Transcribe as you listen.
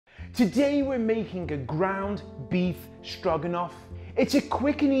Today we're making a ground beef stroganoff. It's a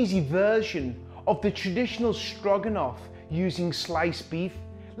quick and easy version of the traditional stroganoff using sliced beef.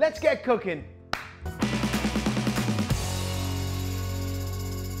 Let's get cooking.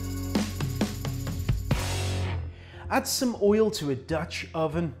 Add some oil to a Dutch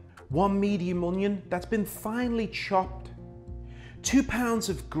oven, 1 medium onion that's been finely chopped, 2 pounds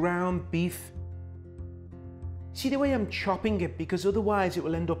of ground beef. See the way I'm chopping it, because otherwise it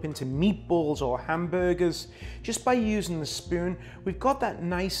will end up into meatballs or hamburgers. Just by using the spoon, we've got that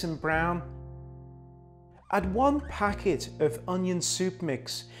nice and brown. Add 1 packet of onion soup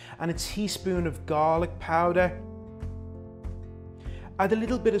mix and a teaspoon of garlic powder. Add a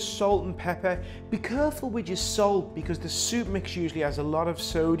little bit of salt and pepper. Be careful with your salt because the soup mix usually has a lot of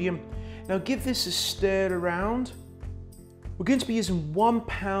sodium. Now give this a stir around. We're going to be using 1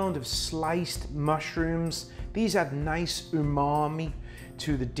 pound of sliced mushrooms. These add nice umami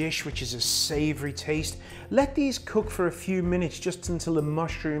to the dish, which is a savoury taste. Let these cook for a few minutes just until the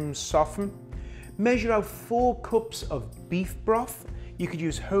mushrooms soften. Measure out 4 cups of beef broth. You could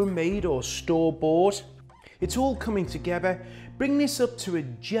use homemade or store-bought. It's all coming together. Bring this up to a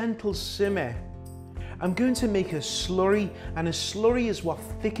gentle simmer. I'm going to make a slurry, and a slurry is what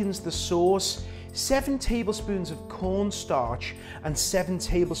thickens the sauce. 7 tablespoons of cornstarch and 7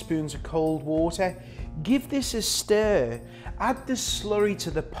 tablespoons of cold water. Give this a stir. Add the slurry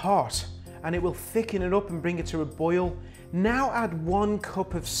to the pot and it will thicken it up and bring it to a boil. Now add 1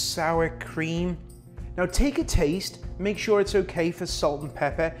 cup of sour cream. Now take a taste, make sure it's okay for salt and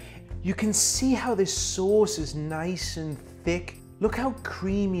pepper. You can see how this sauce is nice and thick. Look how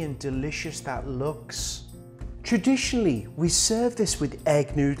creamy and delicious that looks. Traditionally, we serve this with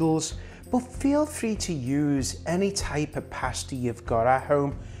egg noodles, but feel free to use any type of pasta you've got at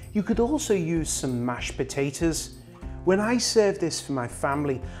home. You could also use some mashed potatoes. When I serve this for my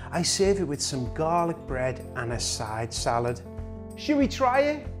family, I serve it with some garlic bread and a side salad. Should we try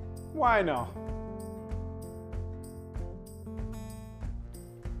it? Why not?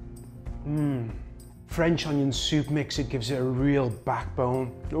 French onion soup mix, it gives it a real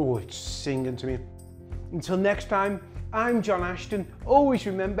backbone. Oh, it's singing to me. Until next time, I'm Jon Ashton. Always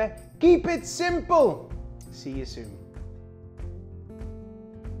remember, keep it simple. See you soon.